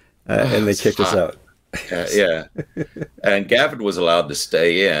there, and they kicked us out. Yeah. And Gavin was allowed to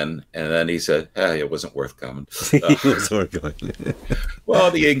stay in, and then he said, it wasn't worth coming. It wasn't worth going.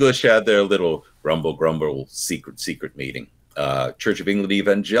 Well, the English had their little grumble, secret meeting. Church of England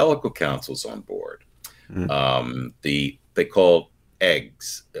Evangelical Council's on board. They called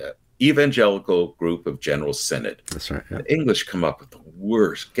EGGS, Evangelical Group of General Synod. That's right. Yeah. The English come up with the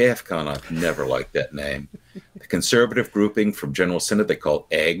worst. GAFCON, I've never liked that name. The conservative grouping from General Synod, they called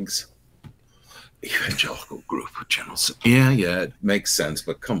EGGS, Evangelical Group of General Synod. Yeah, it makes sense,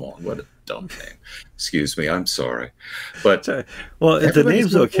 but come on, what a dumb name. Excuse me, I'm sorry. But well, the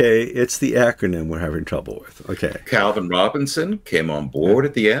name's okay. It's the acronym we're having trouble with. Okay. Calvin Robinson came on board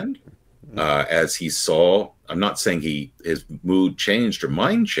at the end as he saw. I'm not saying his mood changed or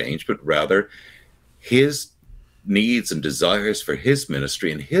mind changed, but rather his needs and desires for his ministry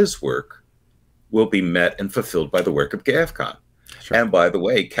and his work will be met and fulfilled by the work of GAFCON. Right. And by the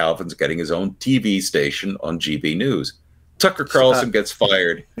way, Calvin's getting his own TV station on GB News. Tucker Carlson gets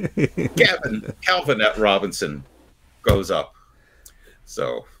fired. Calvin at Robinson goes up.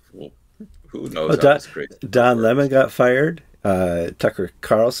 So who knows? Don Lemon got fired. Tucker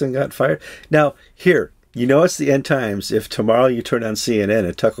Carlson got fired. Now, here, it's the end times. If tomorrow you turn on CNN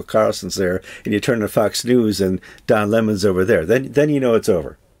and Tucker Carlson's there, and you turn on Fox News and Don Lemon's over there, then it's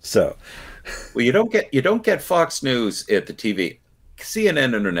over. So, well, you don't get Fox News at the TV.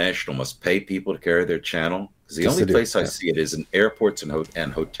 CNN International must pay people to carry their channel, because the only place I see it is in airports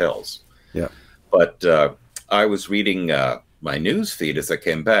and hotels. Yeah. But I was reading my news feed as I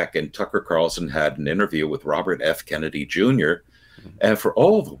came back, and Tucker Carlson had an interview with Robert F. Kennedy Jr. And for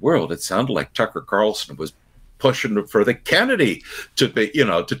all the world, it sounded like Tucker Carlson was pushing for the Kennedy to be,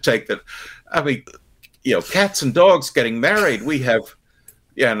 to take that. I mean, cats and dogs getting married. We have,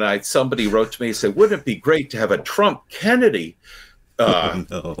 and somebody wrote to me and said, wouldn't it be great to have a Trump Kennedy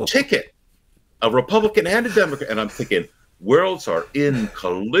ticket, a Republican and a Democrat? And I'm thinking, worlds are in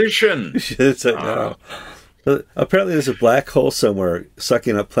collision. Apparently there's a black hole somewhere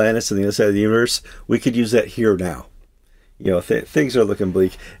sucking up planets on the other side of the universe. We could use that here now. Things are looking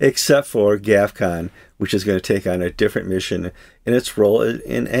bleak, except for GAFCON, which is going to take on a different mission in its role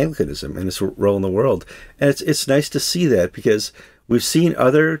in Anglicanism and its role in the world. And it's nice to see that, because we've seen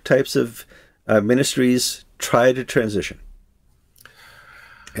other types of ministries try to transition,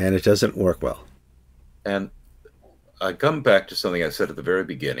 and it doesn't work well. And I come back to something I said at the very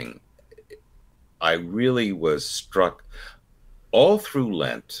beginning. I really was struck all through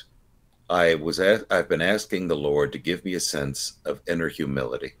Lent. I've been asking the Lord to give me a sense of inner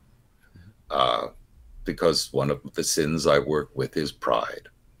humility, because one of the sins I work with is pride.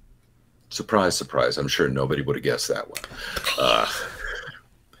 Surprise, surprise. I'm sure nobody would have guessed that one.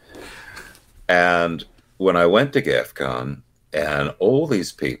 And when I went to GAFCON, and all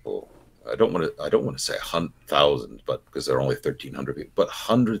these people, I don't want to say thousands, but because there are only 1,300 people, but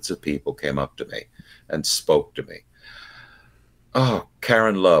hundreds of people came up to me and spoke to me. Oh,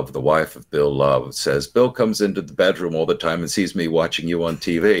 Karen Love, the wife of Bill Love, says, Bill comes into the bedroom all the time and sees me watching you on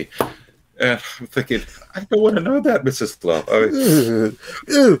TV. And I'm thinking, I don't want to know that, Mrs. Love.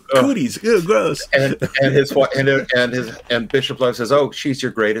 Cooties, gross. And Bishop Love says, oh, she's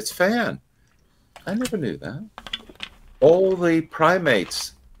your greatest fan. I never knew that. All the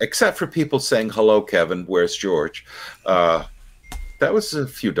primates, except for people saying, hello, Kevin, where's George? That was a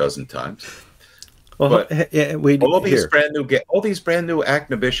few dozen times. Well, but all these brand new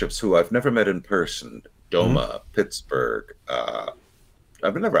ACNA bishops who I've never met in person, Doma, Pittsburgh.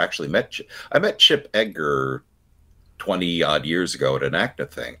 I've never actually met. I met Chip Edgar 20 odd years ago at an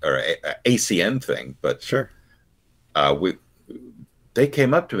ACNA thing or ACN thing, but sure, they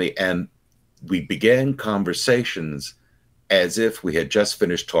came up to me and we began conversations as if we had just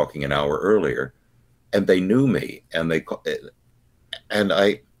finished talking an hour earlier, and they knew me, and I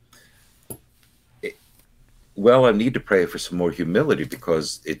need to pray for some more humility,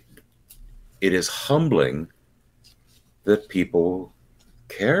 because it is humbling that people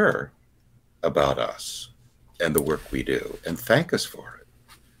care about us and the work we do and thank us for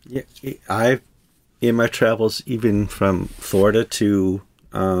it. Yeah, in my travels, even from Florida to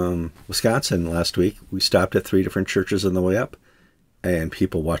Wisconsin last week, we stopped at 3 different churches on the way up, and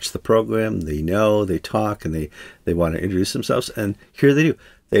people watch the program. They know, they talk, and they want to introduce themselves. And here they do.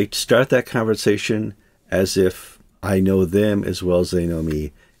 They start that conversation as if I know them as well as they know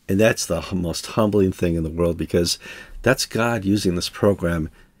me. And that's the most humbling thing in the world, because that's God using this program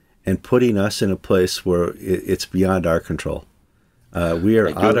and putting us in a place where it's beyond our control. We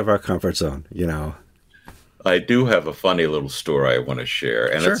are out of our comfort zone, you know. I do have a funny little story I want to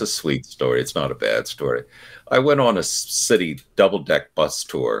share, and It's a sweet story. It's not a bad story. I went on a city double-deck bus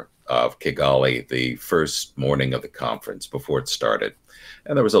tour of Kigali the first morning of the conference before it started.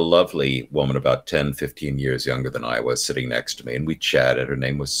 And there was a lovely woman about 10, 15 years younger than I was sitting next to me, and we chatted. Her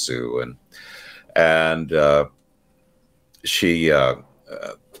name was Sue, and I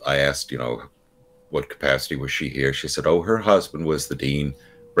asked, what capacity was she here? She said, oh, her husband was the dean,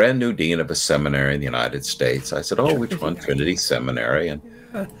 brand new dean of a seminary in the United States. I said, oh, which one? Trinity Seminary. And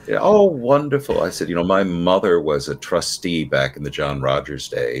oh, wonderful. I said, my mother was a trustee back in the John Rogers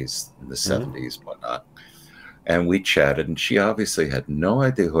days in the 70s and whatnot. And we chatted, and she obviously had no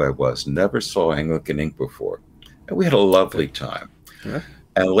idea who I was, never saw Anglican ink before. And we had a lovely time. Yeah.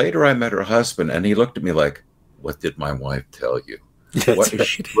 And later I met her husband, and he looked at me like, what did my wife tell you?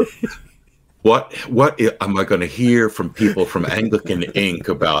 What am I going to hear from people from Anglican Inc.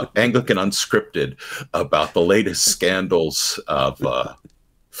 about Anglican Unscripted, about the latest scandals of no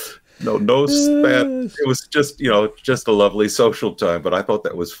spat. It was just a lovely social time. But I thought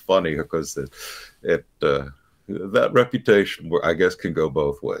that was funny because that reputation, I guess, can go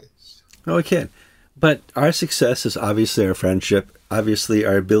both ways. Oh, it can. But our success is obviously our friendship, obviously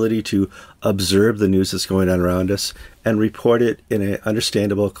our ability to observe the news that's going on around us and report it in an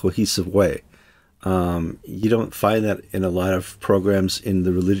understandable, cohesive way. You don't find that in a lot of programs in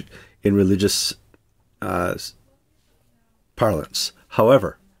religious parlance.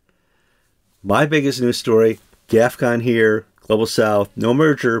 However, my biggest news story, GAFCON here, Global South, no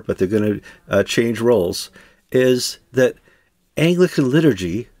merger, but they're going to change roles, is that Anglican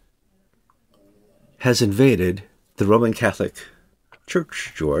liturgy has invaded the Roman Catholic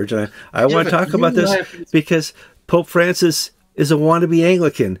Church, George. And I want to talk about this because Pope Francis is a wannabe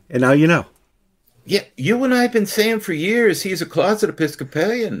Anglican, and now you know. Yeah, you and I have been saying for years he's a closet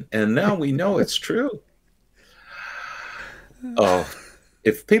Episcopalian, and now we know it's true. Oh,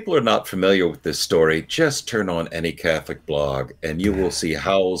 if people are not familiar with this story, just turn on any Catholic blog, and you will see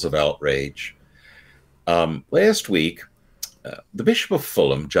howls of outrage. Last week, the Bishop of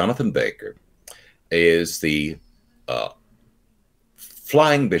Fulham, Jonathan Baker, is the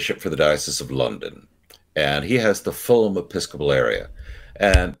flying bishop for the Diocese of London, and he has the Fulham Episcopal area.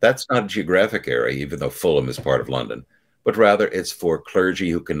 And that's not a geographic area, even though Fulham is part of London, but rather it's for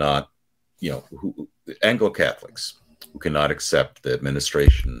clergy who cannot, Anglo-Catholics, who cannot accept the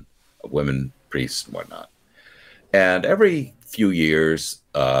administration of women priests and whatnot. And every few years,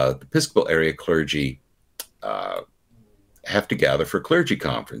 the Episcopal area clergy have to gather for a clergy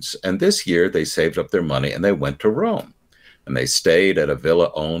conference. And this year they saved up their money and they went to Rome. And they stayed at a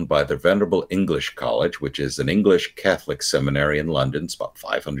villa owned by the Venerable English College, which is an English Catholic seminary in London. It's about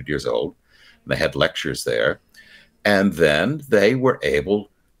 500 years old. And they had lectures there. And then they were able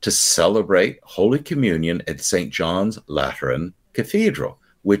to celebrate Holy Communion at St. John's Lateran Cathedral,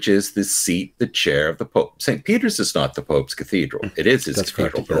 which is the seat, the chair of the Pope. St. Peter's is not the Pope's cathedral. It is his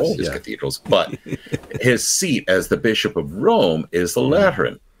cathedral for all his cathedrals, but his seat as the Bishop of Rome is the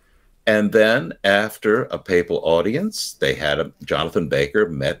Lateran. And then after a papal audience, they had Jonathan Baker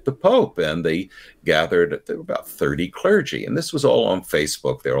met the Pope, and they gathered, there were about 30 clergy. And this was all on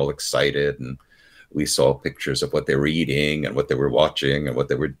Facebook. They're all excited, and we saw pictures of what they were eating and what they were watching and what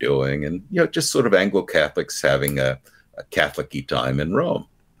they were doing. And, just sort of Anglo-Catholics having a Catholic-y time in Rome.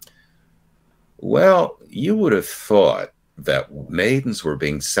 Well, you would have thought that maidens were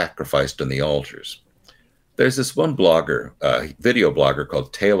being sacrificed on the altars. There's this one blogger, video blogger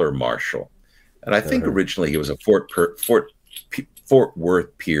called Taylor Marshall. And I think originally he was a Fort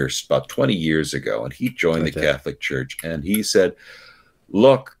Worth Pierce about 20 years ago. And he joined the Catholic Church. And he said,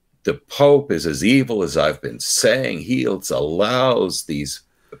 look, the Pope is as evil as I've been saying. He allows these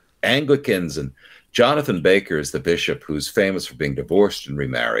Anglicans, and Jonathan Baker is the bishop who's famous for being divorced and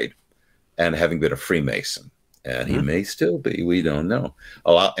remarried and having been a Freemason. And he may still be, we don't know.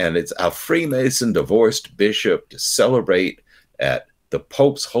 And it's a Freemason divorced bishop to celebrate at the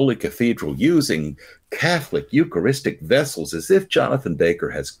Pope's Holy Cathedral using Catholic Eucharistic vessels as if Jonathan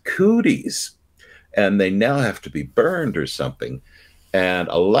Baker has cooties and they now have to be burned or something, and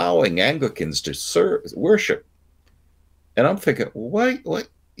allowing Anglicans to worship. And I'm thinking, what?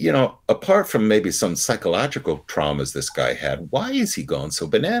 Apart from maybe some psychological traumas this guy had, why is he going so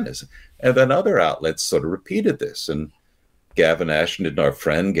bananas? And then other outlets sort of repeated this. And Gavin Ashenden, our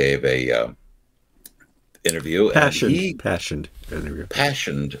friend, gave a interview. Passioned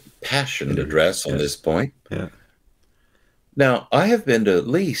address on this point. Yeah. Now, I have been to at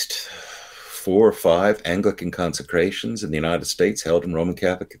least 4 or 5 Anglican consecrations in the United States held in Roman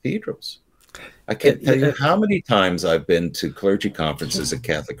Catholic cathedrals. I can't tell you how many times I've been to clergy conferences at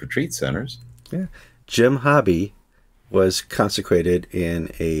Catholic retreat centers. Yeah. Jim Hobby was consecrated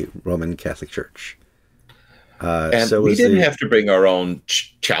in a Roman Catholic church. And so we didn't have to bring our own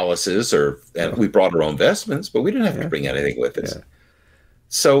chalices, and we brought our own vestments, but we didn't have to bring anything with us. Yeah.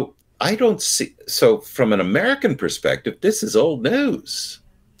 So I don't see. So from an American perspective, this is old news.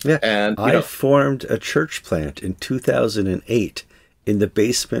 Yeah. And I formed a church plant in 2008 in the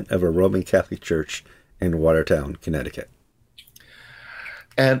basement of a Roman Catholic church in Watertown, Connecticut.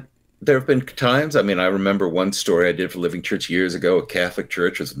 And there have been times, I remember one story I did for Living Church years ago. A Catholic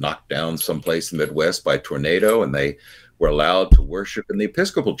church was knocked down someplace in the Midwest by a tornado, and they were allowed to worship in the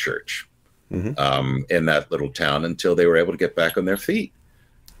Episcopal church in that little town until they were able to get back on their feet.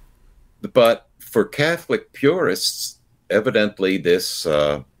 But for Catholic purists, evidently this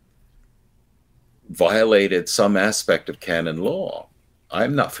violated some aspect of canon law.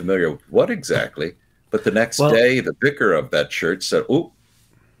 I'm not familiar with what exactly, but the next day, the vicar of that church said,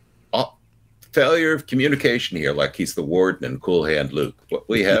 failure of communication here, like he's the warden in Cool Hand Luke. What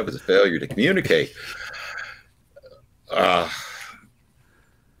we have is a failure to communicate.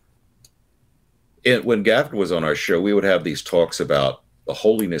 When Gavin was on our show, we would have these talks about the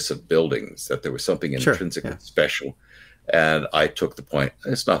holiness of buildings, that there was something intrinsically special. And I took the point,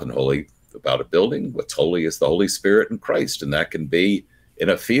 there's nothing holy about a building. What's holy is the Holy Spirit and Christ, and that can be in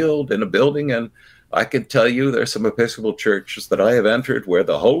a field, in a building. And I can tell you there's some Episcopal churches that I have entered where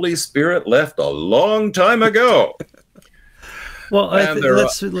the Holy Spirit left a long time ago. Well,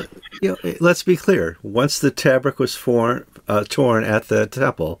 let's be clear. Once the tabernacle was torn at the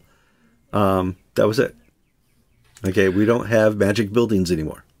temple, that was it. Okay, we don't have magic buildings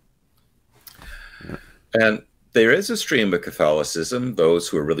anymore. And there is a stream of Catholicism, those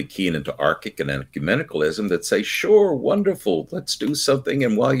who are really keen into archic and ecumenicalism, that say, sure, wonderful, let's do something,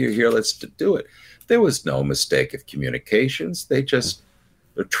 and while you're here, let's do it. There was no mistake of communications. They're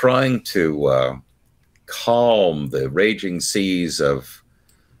trying to calm the raging seas of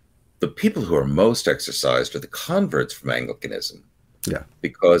the people who are most exercised are the converts from Anglicanism. Yeah.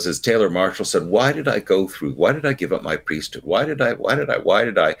 Because as Taylor Marshall said, why did I give up my priesthood? Why did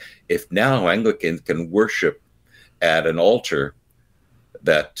I, if now Anglicans can worship at an altar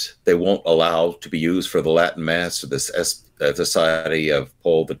that they won't allow to be used for the Latin Mass of the Society of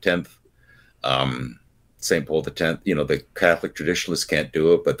Paul X, St. Paul X, the Catholic traditionalists can't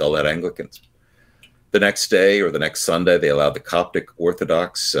do it, but they'll let Anglicans. The next day or the next Sunday, they allowed the Coptic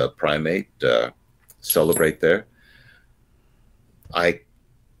Orthodox primate celebrate there. I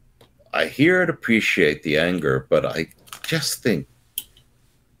hear and appreciate the anger, but I just think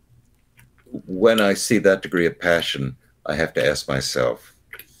when I see that degree of passion, I have to ask myself,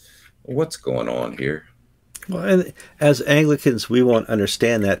 what's going on here? Well, and as Anglicans, we won't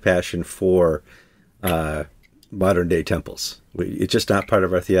understand that passion for modern day temples. It's just not part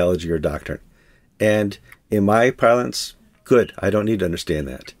of our theology or doctrine. And in my parlance, good. I don't need to understand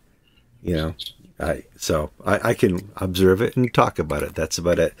that. So I can observe it and talk about it. That's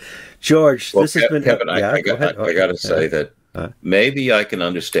about it. George, well, this has been... Kevin, I got to say that maybe I can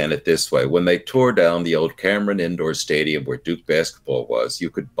understand it this way. When they tore down the old Cameron Indoor Stadium where Duke basketball was, you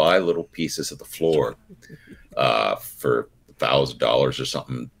could buy little pieces of the floor for $1,000 or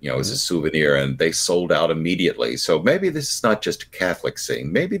something, as a souvenir, and they sold out immediately. So maybe this is not just a Catholic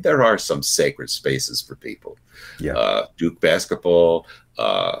thing. Maybe there are some sacred spaces for people. Yeah. Duke basketball,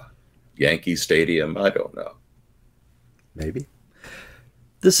 Yankee Stadium, I don't know. Maybe.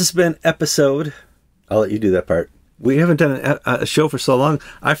 This has been episode... I'll let you do that part. We haven't done a show for so long,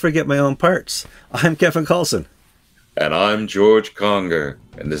 I forget my own parts. I'm Kevin Carlson. And I'm George Conger.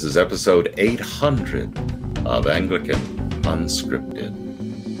 And this is episode 800 of Anglican Unscripted.